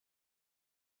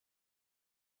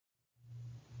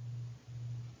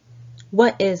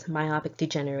What is myopic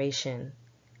degeneration?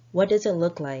 What does it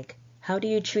look like? How do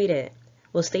you treat it?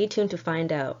 Well, stay tuned to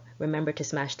find out. Remember to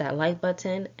smash that like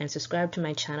button and subscribe to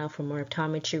my channel for more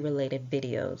optometry related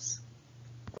videos.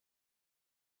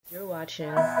 You're watching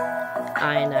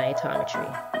I Optometry.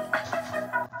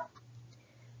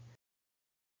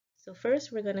 So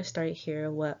first we're going to start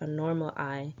here what a normal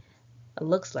eye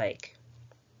looks like.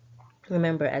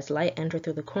 Remember, as light enters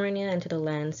through the cornea into the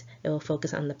lens, it will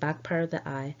focus on the back part of the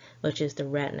eye, which is the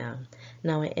retina.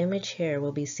 Now, an image here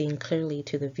will be seen clearly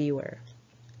to the viewer.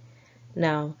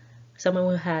 Now, someone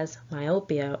who has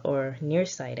myopia or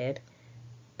nearsighted,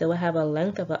 they will have a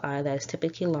length of the eye that is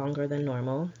typically longer than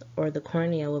normal, or the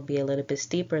cornea will be a little bit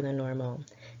steeper than normal,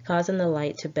 causing the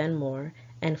light to bend more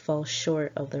and fall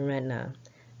short of the retina.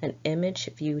 An image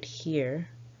viewed here,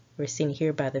 or seen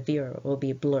here by the viewer, will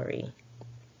be blurry.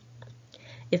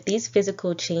 If these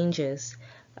physical changes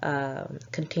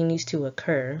continues to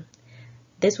occur,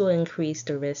 this will increase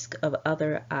the risk of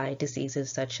other eye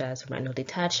diseases such as retinal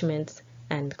detachments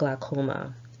and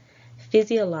glaucoma.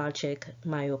 Physiologic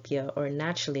myopia or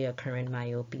naturally occurring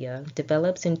myopia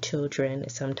develops in children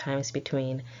sometimes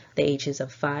between the ages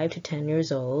of 5 to 10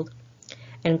 years old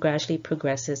and gradually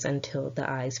progresses until the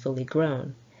eye is fully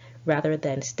grown. Rather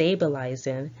than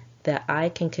stabilizing, the eye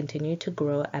can continue to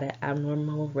grow at an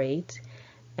abnormal rate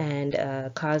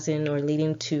and causing or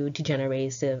leading to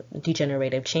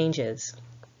degenerative changes.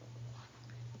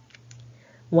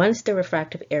 Once the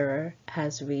refractive error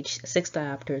has reached 6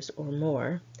 diopters or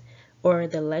more, or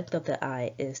the length of the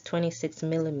eye is 26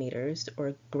 millimeters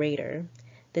or greater,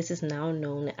 this is now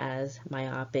known as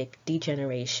myopic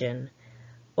degeneration,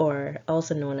 or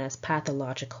also known as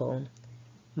pathological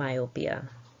myopia.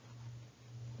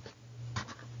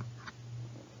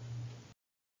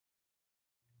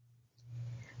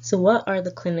 So what are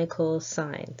the clinical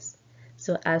signs?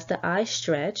 So as the eye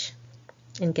stretches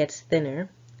and gets thinner,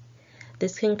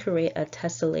 this can create a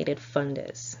tessellated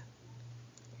fundus,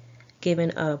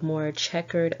 giving a more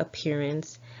checkered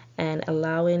appearance and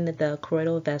allowing the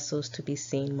choroidal vessels to be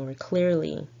seen more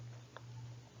clearly.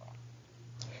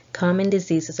 Common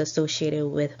diseases associated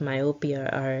with myopia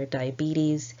are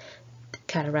diabetes,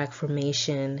 cataract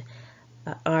formation,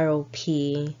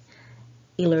 ROP,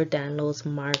 Ehlers-Danlos,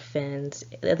 Marfan's,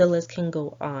 the list can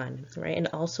go on, right? And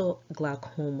also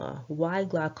glaucoma. Why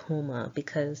glaucoma?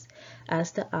 Because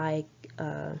as the eye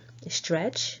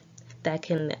stretch, that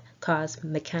can cause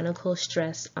mechanical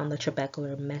stress on the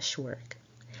trabecular meshwork,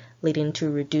 leading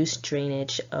to reduced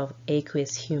drainage of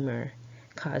aqueous humor,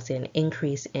 causing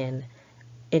increase in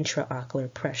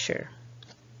intraocular pressure.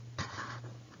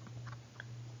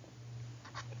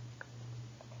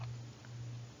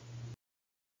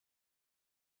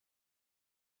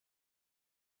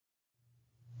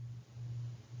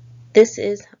 This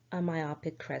is a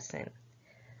myopic crescent,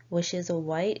 which is a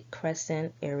white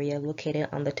crescent area located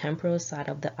on the temporal side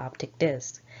of the optic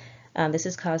disc. This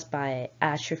is caused by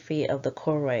atrophy of the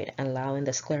choroid, allowing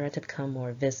the sclera to become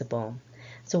more visible.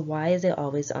 So why is it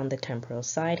always on the temporal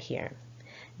side here?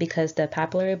 Because the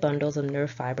papillary bundles of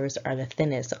nerve fibers are the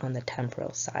thinnest on the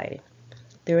temporal side.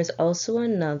 There is also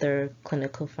another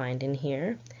clinical finding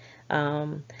here.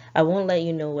 I won't let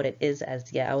you know what it is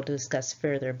as yet. I'll discuss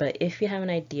further, but if you have an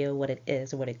idea what it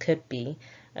is or what it could be,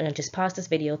 just pause this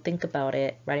video, think about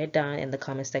it, write it down in the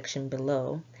comment section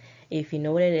below. If you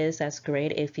know what it is, that's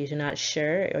great. If you're not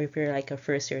sure, or if you're like a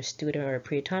first-year student or a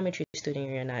pre-optometry student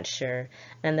and you're not sure,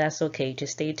 then that's okay.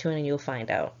 Just stay tuned and you'll find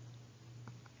out.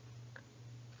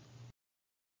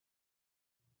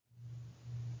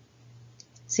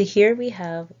 So here we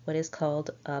have what is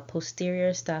called a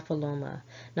posterior staphyloma.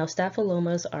 Now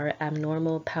staphylomas are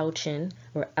abnormal pouching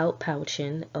or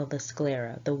outpouching of the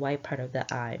sclera, the white part of the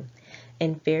eye.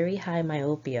 In very high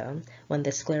myopia, when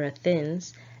the sclera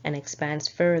thins and expands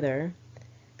further,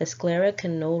 the sclera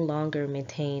can no longer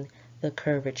maintain the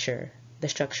curvature, the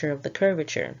structure of the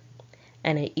curvature,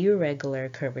 and an irregular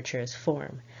curvature is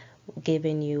formed,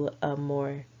 giving you a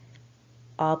more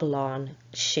oblong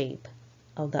shape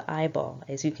of the eyeball,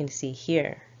 as you can see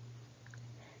here.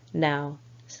 Now,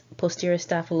 posterior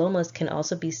staphylomas can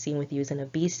also be seen with using a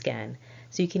B-scan.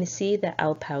 So you can see the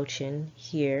outpouching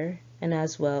here and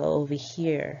as well over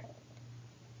here.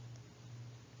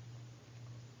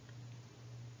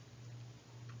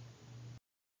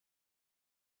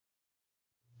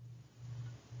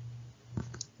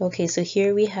 Okay, so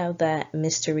here we have that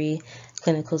mystery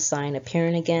clinical sign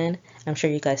appearing again. I'm sure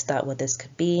you guys thought what this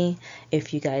could be.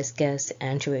 If you guys guessed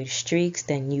android streaks,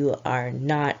 then you are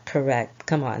not correct.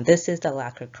 Come on, this is the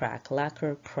lacquer crack.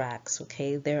 Lacquer cracks,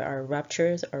 okay? There are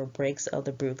ruptures or breaks of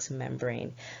the Bruch's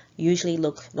membrane, usually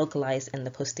localized in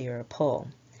the posterior pole.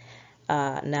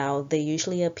 Now, they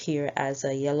usually appear as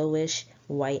a yellowish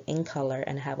white in color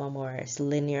and have a more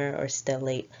linear or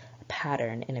stellate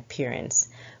pattern in appearance.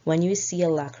 When you see a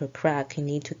lac or crack, you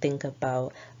need to think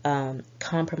about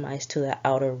compromise to the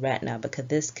outer retina, because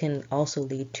this can also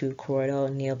lead to choroidal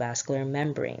neovascular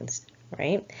membranes,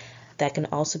 right? That can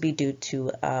also be due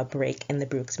to a break in the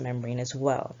Bruch's membrane as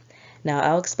well. Now,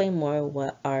 I'll explain more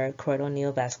what our choroidal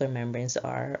neovascular membranes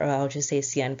are, or I'll just say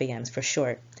CNVMs for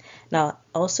short. Now,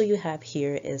 also you have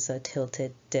here is a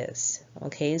tilted disc,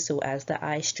 okay? So as the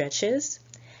eye stretches,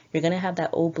 you're going to have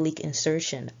that oblique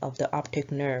insertion of the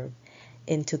optic nerve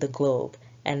into the globe.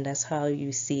 And that's how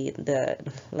you see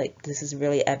this is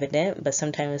really evident, but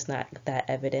sometimes it's not that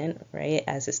evident, right,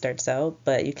 as it starts out.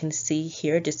 But you can see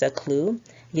here, just a clue,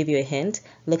 give you a hint.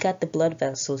 Look at the blood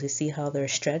vessels. You see how they're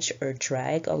stretched or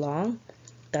drag along?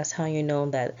 That's how you know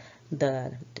that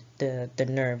the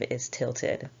nerve is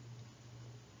tilted.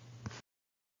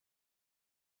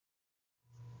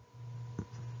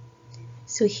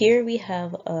 So here we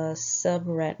have a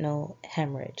subretinal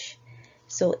hemorrhage.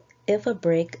 So if a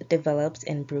break develops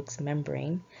in Bruch's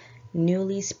membrane,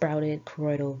 newly sprouted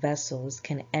choroidal vessels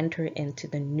can enter into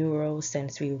the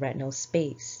neurosensory retinal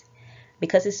space.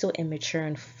 Because it's so immature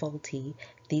and faulty,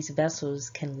 these vessels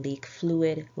can leak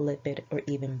fluid, lipid, or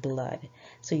even blood.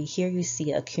 So here you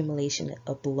see accumulation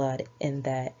of blood in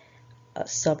that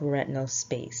subretinal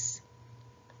space.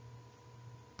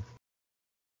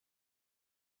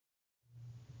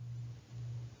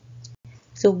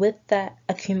 So with that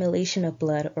accumulation of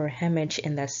blood or hemorrhage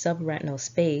in that subretinal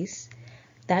space,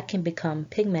 that can become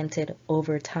pigmented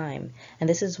over time. And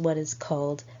this is what is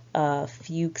called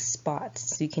fuchs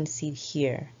spots. So you can see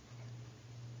here.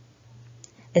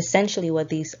 Essentially what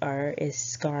these are is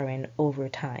scarring over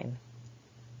time.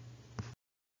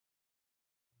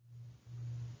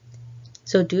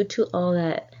 So due to all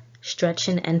that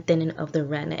stretching and thinning of the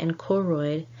retina and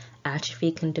choroid,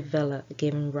 atrophy can develop,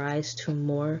 giving rise to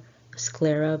more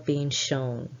sclera being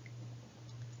shown.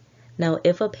 Now,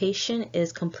 if a patient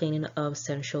is complaining of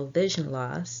central vision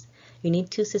loss, you need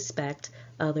to suspect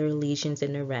other lesions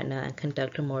in the retina and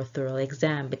conduct a more thorough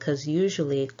exam, because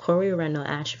usually chorioretinal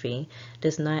atrophy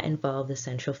does not involve the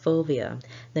central fovea.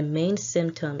 The main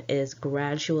symptom is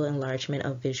gradual enlargement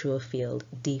of visual field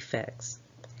defects.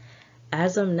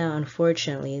 As of now,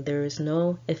 unfortunately, there is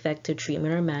no effective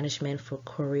treatment or management for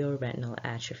chorioretinal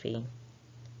atrophy.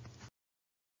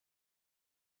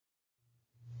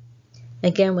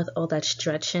 Again, with all that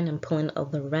stretching and pulling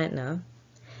of the retina,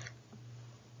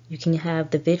 you can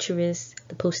have the vitreous,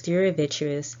 the posterior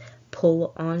vitreous,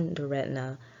 pull on the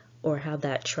retina or have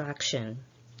that traction,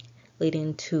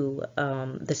 leading to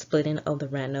the splitting of the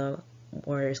retina,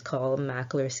 or is called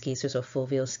macular schisis or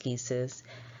foveal schisis,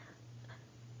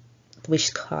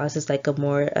 which causes like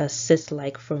a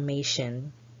cyst-like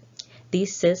formation.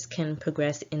 These cysts can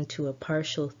progress into a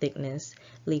partial thickness,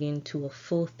 leading to a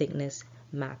full thickness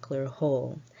macular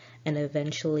hole, and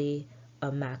eventually a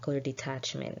macular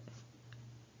detachment.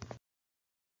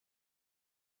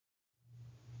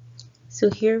 So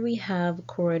here we have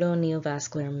choroidal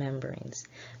neovascular membranes.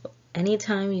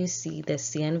 Anytime you see the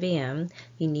CNVM,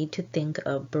 you need to think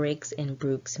of breaks in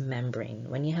Bruch's membrane.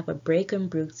 When you have a break in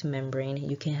Bruch's membrane,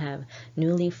 you can have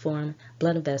newly formed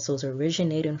blood vessels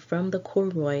originating from the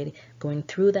choroid, going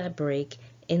through that break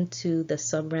into the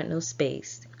subretinal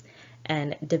space,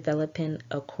 and developing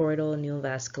a choroidal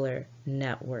neovascular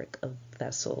network of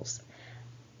vessels.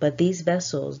 But these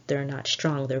vessels, they're not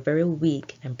strong. They're very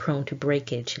weak and prone to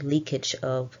breakage, leakage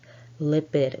of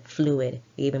lipid, fluid,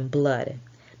 even blood.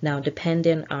 Now,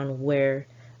 depending on where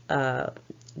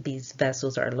these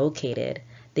vessels are located,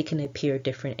 they can appear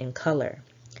different in color.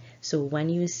 So when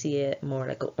you see it more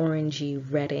like an orangey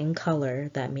red in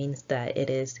color, that means that it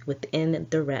is within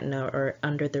the retina or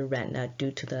under the retina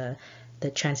due to the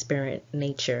transparent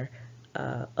nature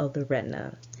of the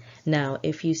retina. Now,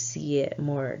 if you see it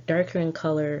more darker in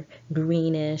color,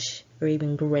 greenish, or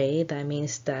even gray, that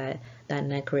means that that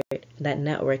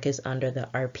network is under the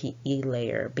RPE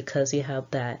layer, because you have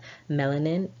that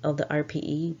melanin of the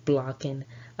RPE blocking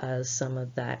some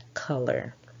of that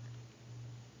color.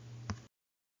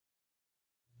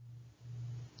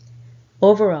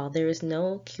 Overall, there is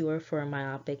no cure for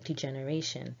myopic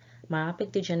degeneration.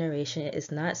 Myopic degeneration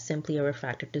is not simply a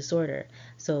refractive disorder,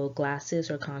 so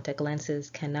glasses or contact lenses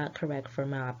cannot correct for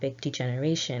myopic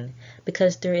degeneration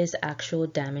because there is actual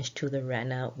damage to the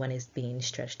retina when it's being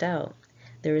stretched out.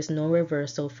 There is no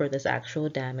reversal for this actual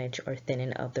damage or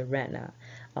thinning of the retina.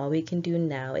 All we can do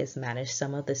now is manage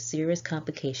some of the serious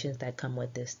complications that come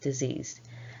with this disease.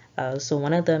 So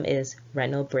one of them is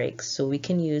retinal breaks. So we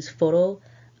can use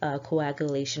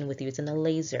photocoagulation with using a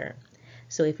laser.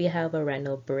 So if you have a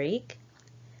retinal break,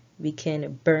 we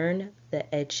can burn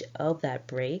the edge of that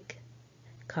break,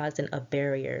 causing a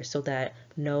barrier so that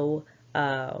no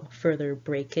further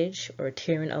breakage or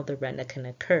tearing of the retina can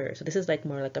occur. So this is like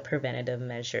more like a preventative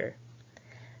measure.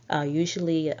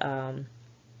 Usually,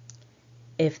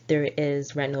 if there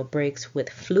is retinal breaks with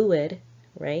fluid,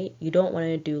 right, you don't want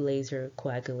to do laser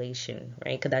coagulation,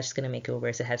 right, because that's just going to make it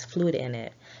worse. It has fluid in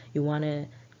it. You want to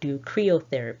do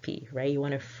cryotherapy, right? You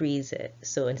want to freeze it.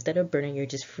 So instead of burning, you're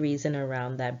just freezing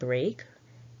around that break,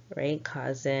 right,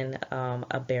 causing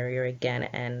a barrier again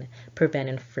and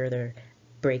preventing further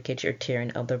breakage or tearing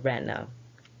of the retina.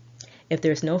 If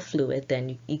there's no fluid,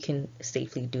 then you can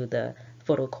safely do the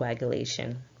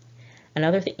photocoagulation.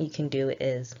 Another thing you can do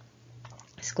is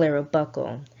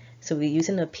sclerobuckle. So we're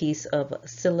using a piece of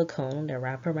silicone to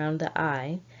wrap around the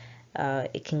eye.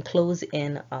 It can close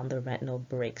in on the retinal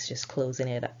breaks, just closing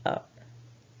it up.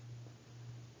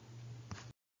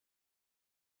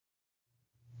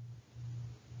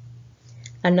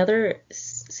 Another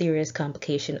serious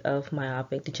complication of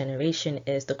myopic degeneration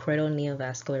is the choroidal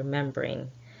neovascular membrane.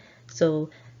 So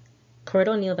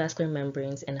choroidal neovascular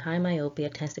membranes in high myopia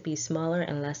tends to be smaller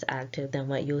and less active than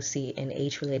what you'll see in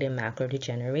age-related macular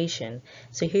degeneration.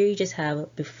 So here you just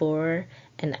have before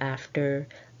and after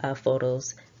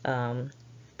photos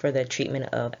for the treatment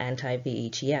of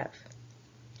anti-VEGF.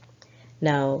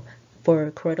 Now,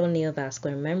 for choroidal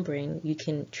neovascular membrane, you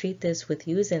can treat this with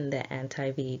using the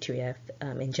anti-VEGF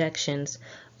injections,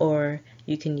 or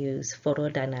you can use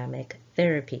photodynamic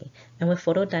therapy. And what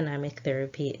photodynamic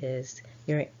therapy is,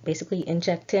 you're basically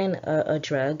injecting a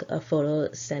drug, a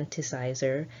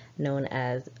photosynthesizer known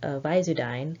as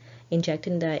Visudyne,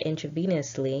 injecting that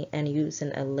intravenously and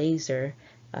using a laser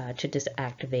to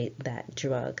disactivate that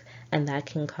drug, and that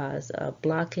can cause a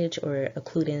blockage or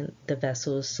occluding the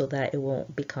vessels so that it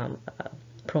won't become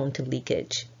prone to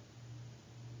leakage.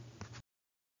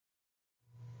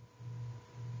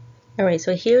 Alright,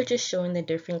 so here just showing the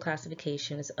different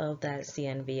classifications of that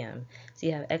CNVM. So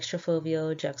you have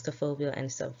extrafoveal, juxtafoveal, and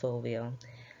subfoveal.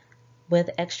 With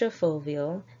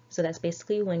extrafoveal, so that's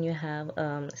basically when you have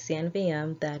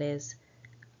CNVM that is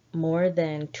more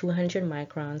than 200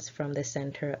 microns from the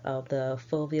center of the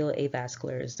foveal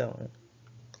avascular zone.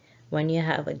 When you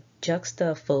have a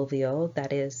juxtafoveal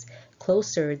that is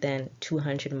closer than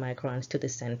 200 microns to the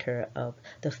center of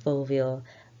the foveal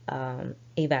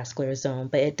avascular zone,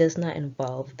 but it does not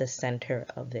involve the center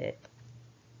of it.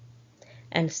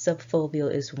 And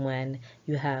subfoveal is when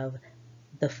you have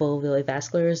the foveal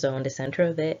avascular zone, the center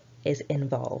of it is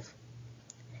involved.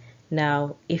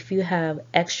 Now, if you have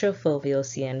extrafoveal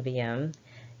CNVM,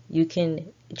 you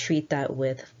can treat that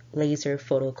with laser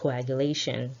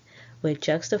photocoagulation. With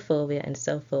juxtafoveal and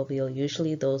subfoveal,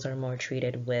 usually those are more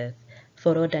treated with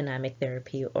photodynamic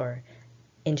therapy or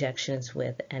injections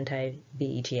with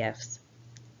anti-VEGFs.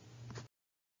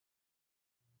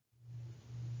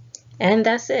 And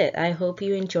that's it. I hope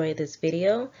you enjoyed this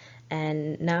video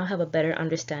and now have a better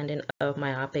understanding of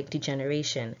myopic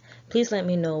degeneration. Please let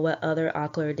me know what other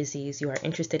ocular disease you are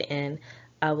interested in.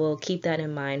 I will keep that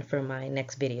in mind for my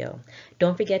next video.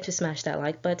 Don't forget to smash that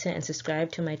like button and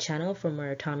subscribe to my channel for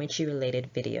more optometry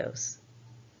related videos.